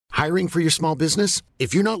Hiring for your small business?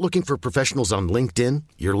 If you're not looking for professionals on LinkedIn,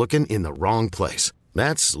 you're looking in the wrong place.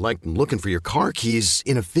 That's like looking for your car keys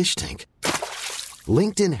in a fish tank.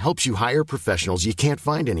 LinkedIn helps you hire professionals you can't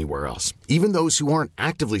find anywhere else, even those who aren't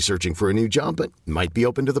actively searching for a new job but might be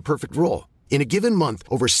open to the perfect role. In a given month,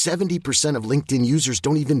 over 70% of LinkedIn users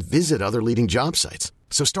don't even visit other leading job sites.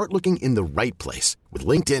 So start looking in the right place. With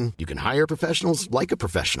LinkedIn, you can hire professionals like a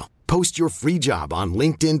professional. Post your free job on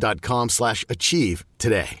linkedin.com/achieve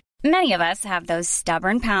today. Many of us have those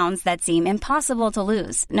stubborn pounds that seem impossible to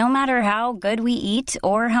lose, no matter how good we eat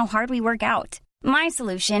or how hard we work out. My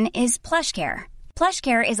solution is PlushCare.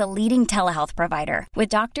 PlushCare is a leading telehealth provider with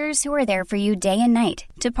doctors who are there for you day and night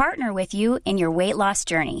to partner with you in your weight loss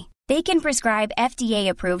journey. They can prescribe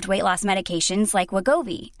FDA-approved weight loss medications like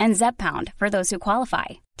Wegovy and Zepbound for those who qualify.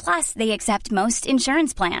 Plus, they accept most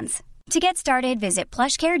insurance plans. To get started, visit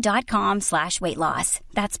plushcare.com/weightloss.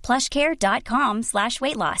 That's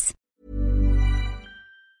plushcare.com/weightloss.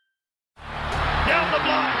 Down the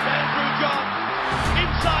block, Andrew John.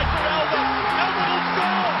 Inside for Elba. Elba will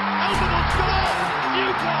score. Elba will score.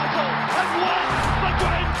 Newcastle have won the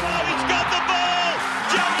Grand Final. He's got the ball.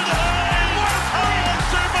 Jared Hayes. Oh,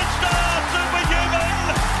 superstar,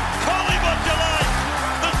 superhuman. Collie Butterlight.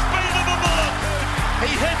 The speed of a bullet.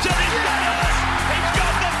 He hits it. He's got it. He's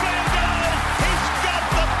got the field goal. He's got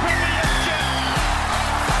the premiership.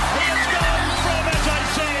 He has gone from, as I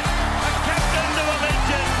said, a captain to a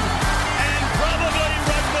legend. And probably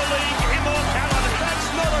rugby league immortality. That's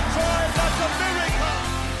not a try. That's a miracle.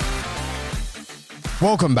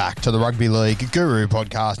 Welcome back to the Rugby League Guru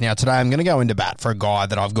podcast. Now, today I'm going to go into bat for a guy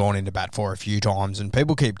that I've gone into bat for a few times, and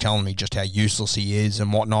people keep telling me just how useless he is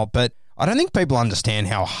and whatnot, but I don't think people understand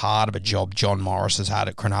how hard of a job John Morris has had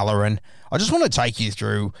at Cronulla, and I just want to take you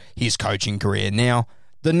through his coaching career. Now,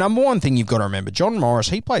 the number one thing you've got to remember, John Morris,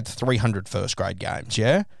 he played 300 first-grade games,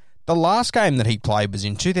 yeah? The last game that he played was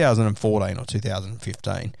in 2014 or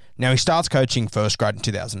 2015. Now, he starts coaching first grade in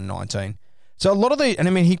 2019. So a lot of the, and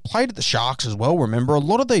I mean, he played at the Sharks as well, remember? A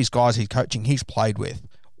lot of these guys he's coaching, he's played with.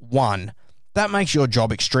 One, that makes your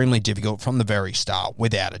job extremely difficult from the very start,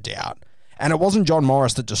 without a doubt. And it wasn't John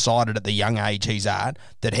Morris that decided at the young age he's at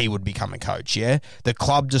that he would become a coach, yeah? The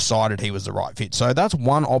club decided he was the right fit. So that's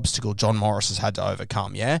one obstacle John Morris has had to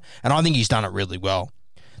overcome, yeah? And I think he's done it really well.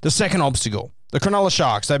 The second obstacle, the Cronulla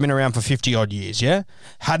Sharks, they've been around for 50-odd years, yeah?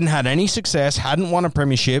 Hadn't had any success, hadn't won a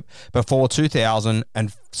premiership before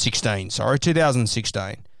 2016.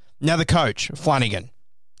 Now the coach, Flanagan.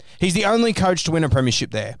 He's the only coach to win a premiership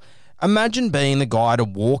there. Imagine being the guy to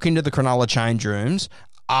walk into the Cronulla change rooms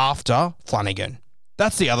after Flanagan.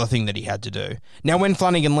 That's the other thing that he had to do. Now, when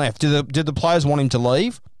Flanagan left, did the players want him to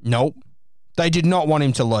leave? Nope. They did not want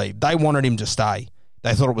him to leave. They wanted him to stay.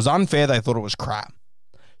 They thought it was unfair. They thought it was crap.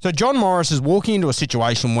 So John Morris is walking into a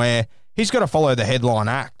situation where he's got to follow the headline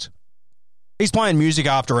act. He's playing music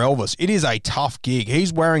after Elvis. It is a tough gig.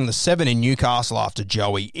 He's wearing the 7 in Newcastle after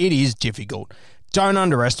Joey. It is difficult. Don't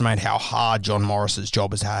underestimate how hard John Morris's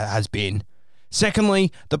job has been.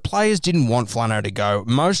 Secondly, the players didn't want Flano to go.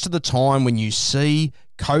 Most of the time when you see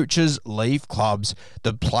coaches leave clubs,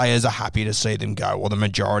 the players are happy to see them go, or the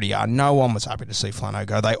majority are. No one was happy to see Flano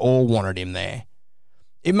go. They all wanted him there.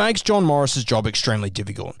 It makes John Morris's job extremely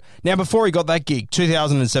difficult. Now, before he got that gig,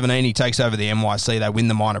 2017, he takes over the NYC. They win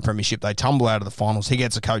the minor premiership. They tumble out of the finals. He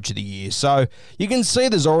gets a coach of the year. So you can see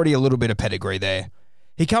there's already a little bit of pedigree there.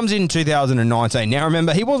 He comes in 2019. Now,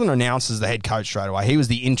 remember, he wasn't announced as the head coach straight away. He was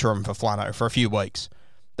the interim for Flano for a few weeks.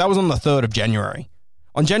 That was on the 3rd of January.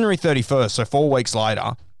 On January 31st, so 4 weeks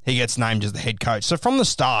later, he gets named as the head coach. So from the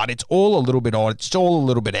start, it's all a little bit odd. It's all a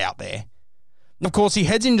little bit out there. Of course, he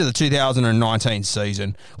heads into the 2019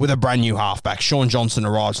 season with a brand new halfback. Shaun Johnson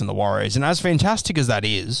arrives from the Warriors, and as fantastic as that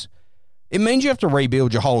is, it means you have to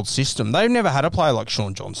rebuild your whole system. They've never had a player like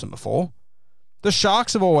Shaun Johnson before. The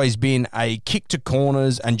Sharks have always been a kick to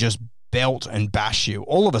corners and just belt and bash you.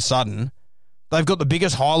 All of a sudden, they've got the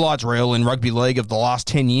biggest highlights reel in rugby league of the last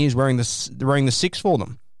 10 years wearing the 6 for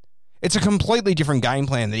them. It's a completely different game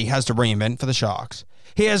plan that he has to reinvent for the Sharks.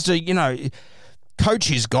 He has to, coach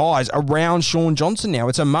his guys around Shaun Johnson now.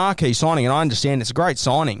 It's a marquee signing, and I understand it's a great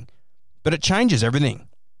signing, but it changes everything.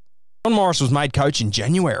 John Morris was made coach in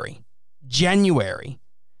January. Yet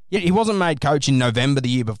he wasn't made coach in November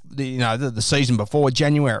the season before,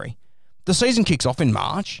 January. The season kicks off in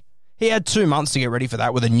March. He had 2 months to get ready for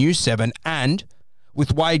that with a new 7 and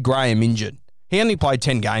with Wade Graham injured. He only played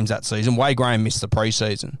 10 games that season. Wade Graham missed the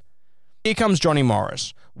preseason. Here comes Johnny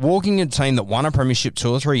Morris, walking a team that won a premiership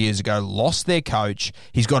 2 or 3 years ago, lost their coach.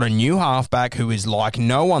 He's got a new halfback who is like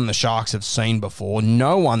no one the Sharks have seen before,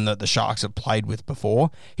 no one that the Sharks have played with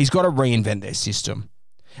before. He's got to reinvent their system.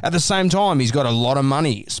 At the same time, he's got a lot of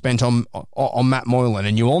money spent on Matt Moylan,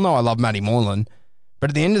 and you all know I love Matty Moylan, but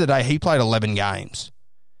at the end of the day, he played 11 games.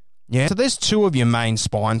 Yeah, so there's two of your main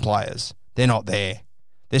spine players. They're not there.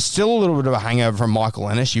 There's still a little bit of a hangover from Michael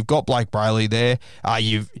Ennis. You've got Blake Brayley there.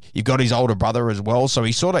 You've got his older brother as well, so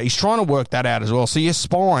he's trying to work that out as well. So your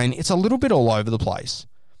spine, it's a little bit all over the place.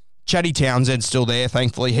 Chatty Townsend's still there,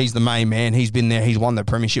 thankfully. He's the main man. He's been there. He's won the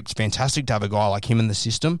premiership. It's fantastic to have a guy like him in the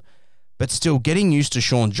system. But still, getting used to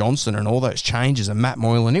Sean Johnson and all those changes and Matt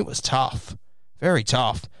Moylan, it was tough. Very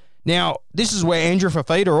tough. Now, this is where Andrew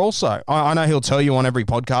Fafita also, I know he'll tell you on every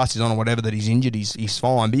podcast he's on or whatever that he's injured, he's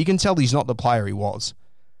fine, but you can tell he's not the player he was.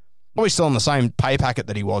 Probably still on the same pay packet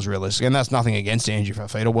that he was, realistically, and that's nothing against Andrew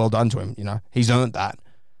Fafita. Well done to him, He's earned that.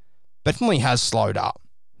 But definitely has slowed up,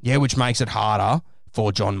 which makes it harder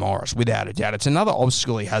for John Morris, without a doubt. It's another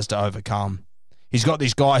obstacle he has to overcome. He's got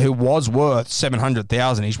this guy who was worth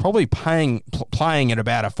 $700,000. He's probably playing at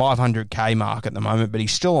about a $500K mark at the moment, but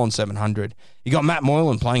he's still on $700,000. You got Matt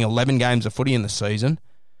Moylan playing 11 games of footy in the season.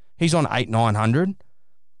 He's on $800,000-900,000.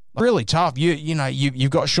 Really tough.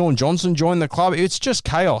 You've got Sean Johnson join the club. It's just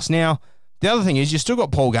chaos. Now, the other thing is you've still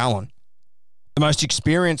got Paul Gallen, the most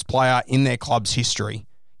experienced player in their club's history.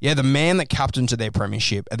 Yeah, the man that captained to their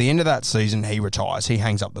premiership. At the end of that season, he retires. He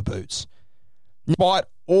hangs up the boots. Despite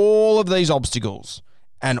all of these obstacles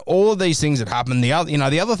and all of these things that happened, the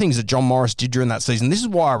other things that John Morris did during that season, this is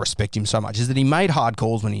why I respect him so much, is that he made hard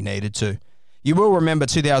calls when he needed to. You will remember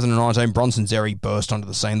 2019, Bronson Xerri burst onto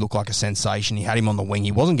the scene, looked like a sensation. He had him on the wing.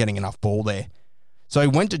 He wasn't getting enough ball there. So he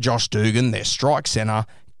went to Josh Dugan, their strike centre.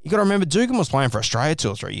 You got to remember, Dugan was playing for Australia 2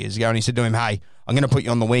 or 3 years ago, and he said to him, hey, I'm going to put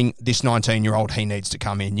you on the wing. This 19-year-old, he needs to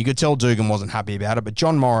come in. You could tell Dugan wasn't happy about it, but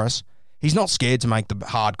John Morris, he's not scared to make the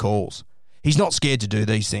hard calls. He's not scared to do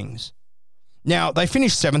these things. Now, they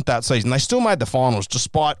finished 7th that season. They still made the finals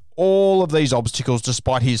despite all of these obstacles,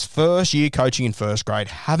 despite his first year coaching in first grade,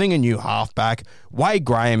 having a new halfback, Wade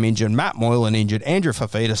Graham injured, Matt Moylan injured, Andrew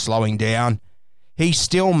Fafita slowing down. He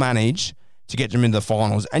still managed to get them into the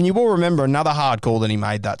finals. And you will remember another hard call that he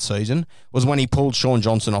made that season was when he pulled Sean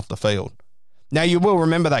Johnson off the field. Now, you will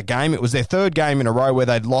remember that game. It was their 3rd game in a row where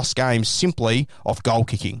they'd lost games simply off goal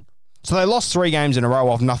kicking. So they lost 3 games in a row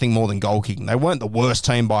off nothing more than goal kicking. They weren't the worst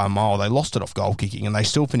team by a mile. They lost it off goal kicking, and they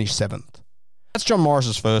still finished 7th. That's John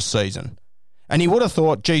Morris's first season. And he would have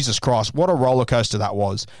thought, Jesus Christ, what a roller coaster that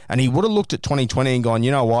was. And he would have looked at 2020 and gone, you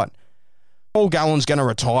know what? Paul Gallen's going to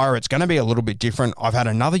retire. It's going to be a little bit different. I've had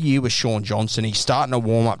another year with Sean Johnson. He's starting to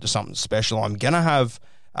warm up to something special. I'm going to have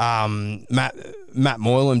Matt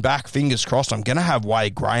Moylan back, fingers crossed. I'm going to have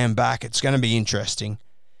Wade Graham back. It's going to be interesting.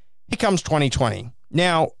 Here comes 2020.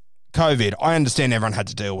 Now, COVID, I understand everyone had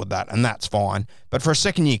to deal with that, and that's fine. But for a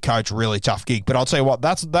second-year coach, really tough gig. But I'll tell you what,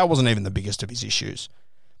 that wasn't even the biggest of his issues.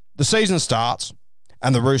 The season starts,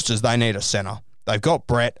 and the Roosters, they need a centre. They've got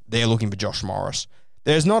Brett. They're looking for Josh Morris.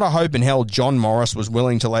 There's not a hope in hell John Morris was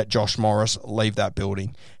willing to let Josh Morris leave that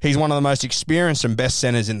building. He's one of the most experienced and best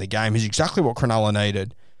centres in the game. He's exactly what Cronulla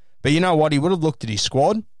needed. But you know what? He would have looked at his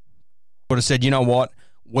squad, would have said, you know what?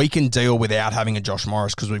 We can deal without having a Josh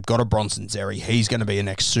Morris because we've got a Bronson Xerri. He's going to be a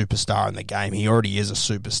next superstar in the game. He already is a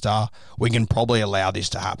superstar. We can probably allow this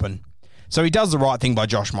to happen. So he does the right thing by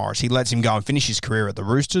Josh Morris. He lets him go and finish his career at the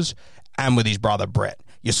Roosters and with his brother Brett.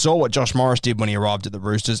 You saw what Josh Morris did when he arrived at the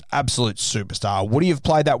Roosters. Absolute superstar. Would he have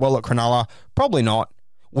played that well at Cronulla? Probably not.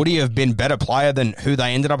 Would he have been a better player than who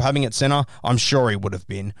they ended up having at centre? I'm sure he would have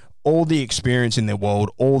been. All the experience in the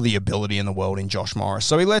world, all the ability in the world in Josh Morris.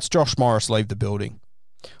 So he lets Josh Morris leave the building.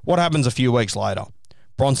 What happens a few weeks later?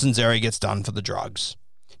 Bronson Xerri gets done for the drugs.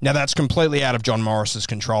 Now, that's completely out of John Morris's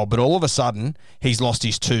control, but all of a sudden, he's lost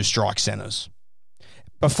his 2 strike centres.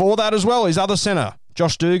 Before that as well, his other centre,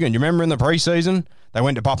 Josh Dugan. You remember in the preseason? They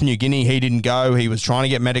went to Papua New Guinea. He didn't go. He was trying to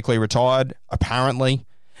get medically retired, apparently.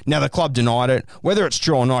 Now, the club denied it. Whether it's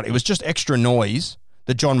true or not, it was just extra noise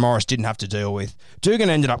that John Morris didn't have to deal with. Dugan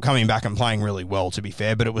ended up coming back and playing really well, to be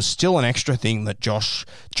fair, but it was still an extra thing that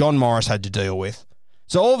John Morris had to deal with.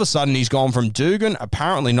 So all of a sudden, he's gone from Dugan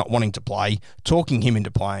apparently not wanting to play, talking him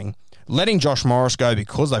into playing, letting Josh Morris go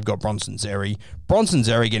because they've got Bronson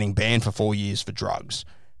Xerri getting banned for 4 years for drugs.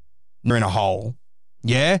 They're in a hole.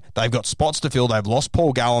 Yeah, they've got spots to fill. They've lost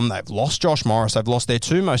Paul Gallen. They've lost Josh Morris. They've lost their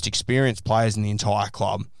 2 most experienced players in the entire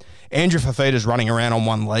club. Andrew Fafita's running around on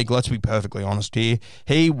one leg. Let's be perfectly honest here.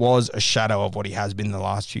 He was a shadow of what he has been in the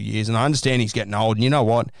last few years. And I understand he's getting old. And you know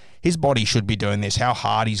what? His body should be doing this. How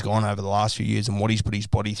hard he's gone over the last few years and what he's put his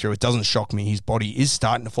body through. It doesn't shock me. His body is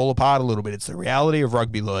starting to fall apart a little bit. It's the reality of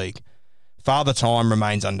rugby league. Father Time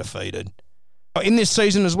remains undefeated. In this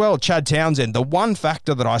season as well, Chad Townsend, the one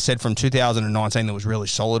factor that I said from 2019 that was really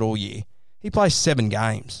solid all year, He plays 7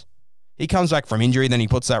 games. He comes back from injury, then he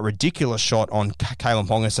puts that ridiculous shot on Kalen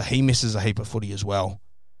Ponga, so he misses a heap of footy as well.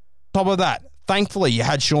 Top of that, thankfully you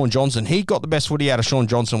had Sean Johnson. He got the best footy out of Sean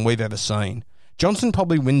Johnson we've ever seen. Johnson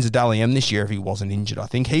probably wins a Dally M this year if he wasn't injured. I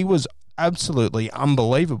think he was absolutely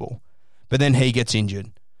unbelievable. But then he gets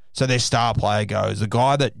injured. So their star player goes. The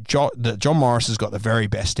guy that John Morris has got the very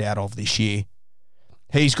best out of this year.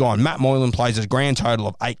 He's gone. Matt Moylan plays a grand total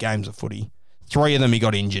of 8 games of footy. 3 of them he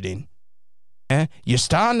got injured in. Yeah? You're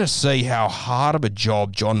starting to see how hard of a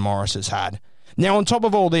job John Morris has had. Now, on top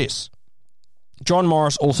of all this, John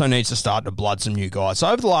Morris also needs to start to blood some new guys. So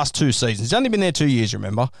over the last 2 seasons, he's only been there 2 years,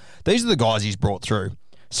 remember? These are the guys he's brought through.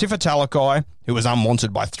 Sifa Talakai, who was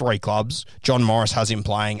unwanted by 3 clubs. John Morris has him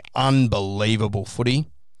playing unbelievable footy.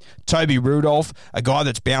 Toby Rudolph, a guy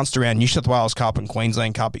that's bounced around New South Wales Cup and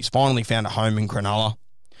Queensland Cup. He's finally found a home in Cronulla.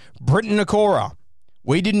 Britton Nakora.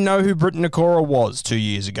 We didn't know who Britton Nakora was 2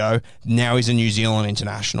 years ago. Now he's a New Zealand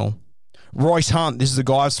international. Royce Hunt, this is a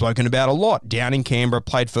guy I've spoken about a lot. Down in Canberra,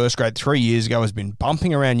 played first grade 3 years ago, has been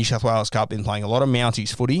bumping around New South Wales Cup, been playing a lot of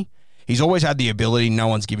Mounties footy. He's always had the ability, no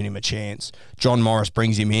one's given him a chance. John Morris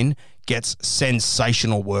brings him in, gets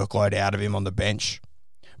sensational workload out of him on the bench.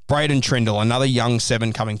 Braden Trindle, another young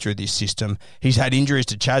 7 coming through this system. He's had injuries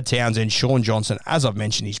to Chad Townsend, Sean Johnson. As I've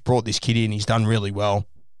mentioned, he's brought this kid in, he's done really well.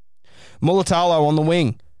 Mulatalo on the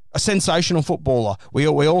wing. A sensational footballer. We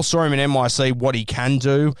all saw him in NYC, what he can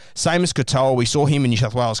do. Same as Katoa, we saw him in New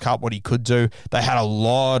South Wales Cup, what he could do. They had a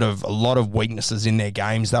lot of weaknesses in their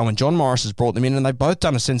games, though, and John Morris has brought them in, and they've both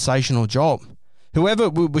done a sensational job.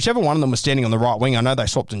 Whichever one of them was standing on the right wing, I know they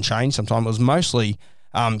swapped and changed sometime. It was mostly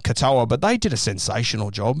Katoa, but they did a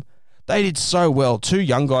sensational job. They did so well. 2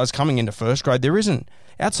 young guys coming into first grade.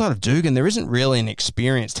 Outside of Dugan, there isn't really an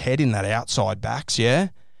experienced head in that outside backs, yeah?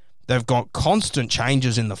 They've got constant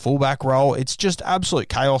changes in the fullback role. It's just absolute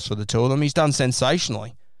chaos for the 2 of them. He's done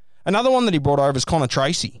sensationally. Another one that he brought over is Connor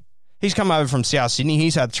Tracy. He's come over from South Sydney.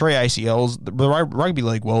 He's had 3 ACLs. The rugby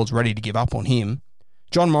league world's ready to give up on him.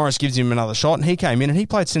 John Morris gives him another shot, and he came in and he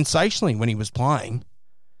played sensationally when he was playing.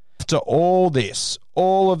 After all this,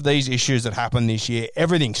 all of these issues that happened this year,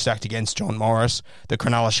 everything stacked against John Morris, the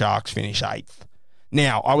Cronulla Sharks finish 8th.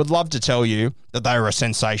 Now, I would love to tell you that they were a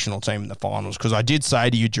sensational team in the finals, because I did say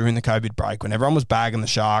to you during the COVID break, when everyone was bagging the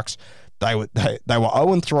Sharks, they were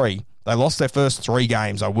 0-3. They lost their first 3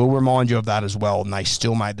 games. I will remind you of that as well, and they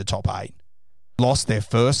still made the top 8. Lost their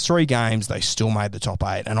first 3 games, they still made the top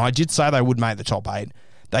 8. And I did say they would make the top 8.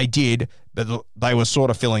 They did, but they were sort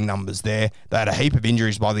of filling numbers there. They had a heap of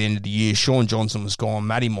injuries by the end of the year. Sean Johnson was gone.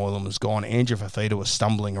 Matty Moylan was gone. Andrew Fafita was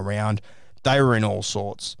stumbling around. They were in all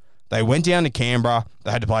sorts. They went down to Canberra.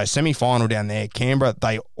 They had to play a semi-final down there. Canberra,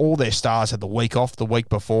 all their stars had the week off the week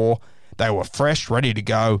before. They were fresh, ready to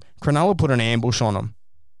go. Cronulla put an ambush on them.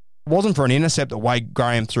 It wasn't for an intercept that Wade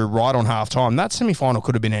Graham threw right on half-time. That semi-final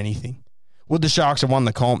could have been anything. Would the Sharks have won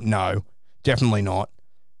the comp? No, definitely not.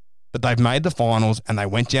 But they've made the finals, and they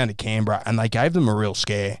went down to Canberra, and they gave them a real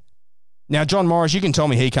scare. Now, John Morris, you can tell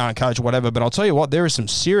me he can't coach, whatever, but I'll tell you what, there is some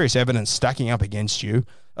serious evidence stacking up against you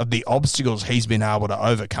of the obstacles he's been able to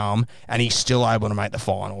overcome, and he's still able to make the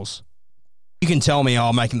finals. You can tell me,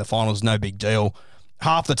 making the finals no big deal.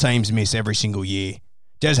 Half the teams miss every single year.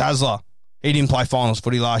 Des Hasler, he didn't play finals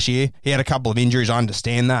footy last year. He had a couple of injuries, I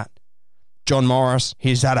understand that. John Morris,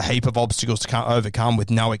 he's had a heap of obstacles to overcome with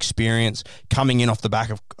no experience, coming in off the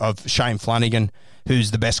back of Shane Flanagan,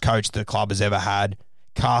 who's the best coach the club has ever had.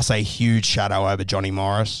 Casts a huge shadow over Johnny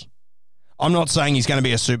Morris. I'm not saying he's going to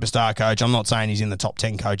be a superstar coach. I'm not saying he's in the top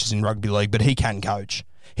 10 coaches in rugby league, but he can coach.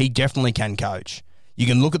 He definitely can coach. You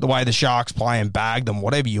can look at the way the Sharks play and bag them,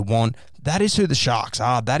 whatever you want. That is who the Sharks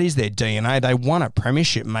are. That is their DNA. They won a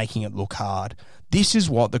premiership making it look hard. This is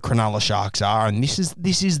what the Cronulla Sharks are, and this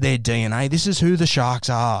is their DNA. This is who the Sharks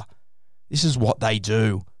are. This is what they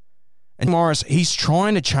do. And Morris, he's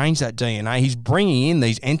trying to change that DNA. He's bringing in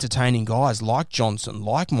these entertaining guys like Johnson,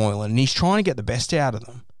 like Moylan, and he's trying to get the best out of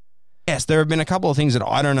them. Yes, there have been a couple of things that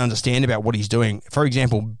I don't understand about what he's doing. For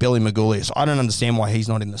example, Billy Magoulias. I don't understand why he's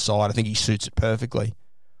not in the side. I think he suits it perfectly.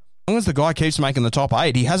 As long as the guy keeps making the top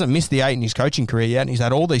 8, he hasn't missed the 8 in his coaching career yet, and he's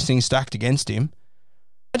had all these things stacked against him.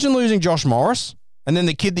 Imagine losing Josh Morris, and then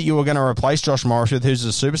the kid that you were going to replace Josh Morris with, who's a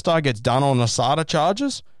superstar, gets done on ASADA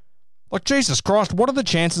charges. Like, Jesus Christ, what are the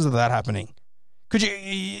chances of that happening? Could you,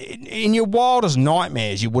 in your wildest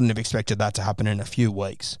nightmares, you wouldn't have expected that to happen in a few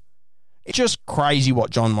weeks. It's just crazy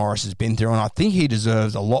what John Morris has been through, and I think he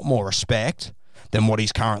deserves a lot more respect than what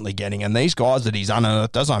he's currently getting. And these guys that he's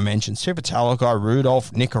unearthed, as I mentioned, Sifa Talakai,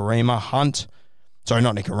 Rudolph, Nikorima, Hunt,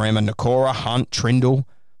 Nakora, Hunt, Trindle,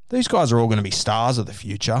 these guys are all going to be stars of the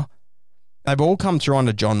future. They've all come through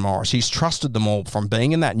under John Morris. He's trusted them all from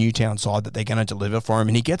being in that Newtown side that they're going to deliver for him,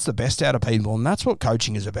 and he gets the best out of people, and that's what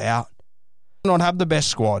coaching is about. Not have the best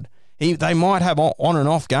squad. They might have on and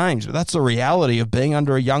off games, but that's the reality of being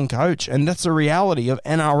under a young coach, and that's the reality of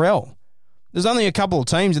NRL. There's only a couple of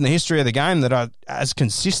teams in the history of the game that are as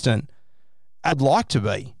consistent as I'd like to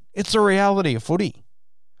be. It's the reality of footy.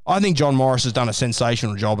 I think John Morris has done a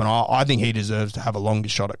sensational job, and I think he deserves to have a longer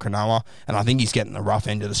shot at Cronulla, and I think he's getting the rough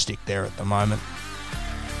end of the stick there at the moment.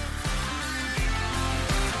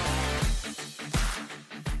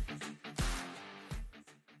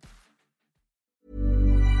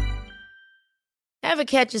 Ever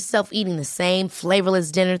catch yourself eating the same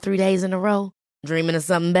flavorless dinner 3 days in a row? Dreaming of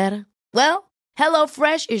something better? Well,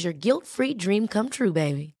 HelloFresh is your guilt-free dream come true,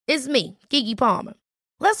 baby. It's me, Keke Palmer.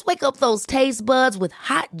 Let's wake up those taste buds with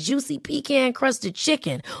hot, juicy pecan-crusted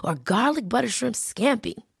chicken or garlic butter shrimp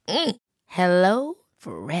scampi. Hello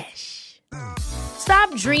Fresh.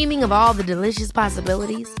 Stop dreaming of all the delicious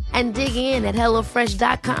possibilities and dig in at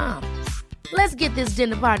HelloFresh.com. Let's get this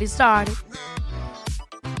dinner party started.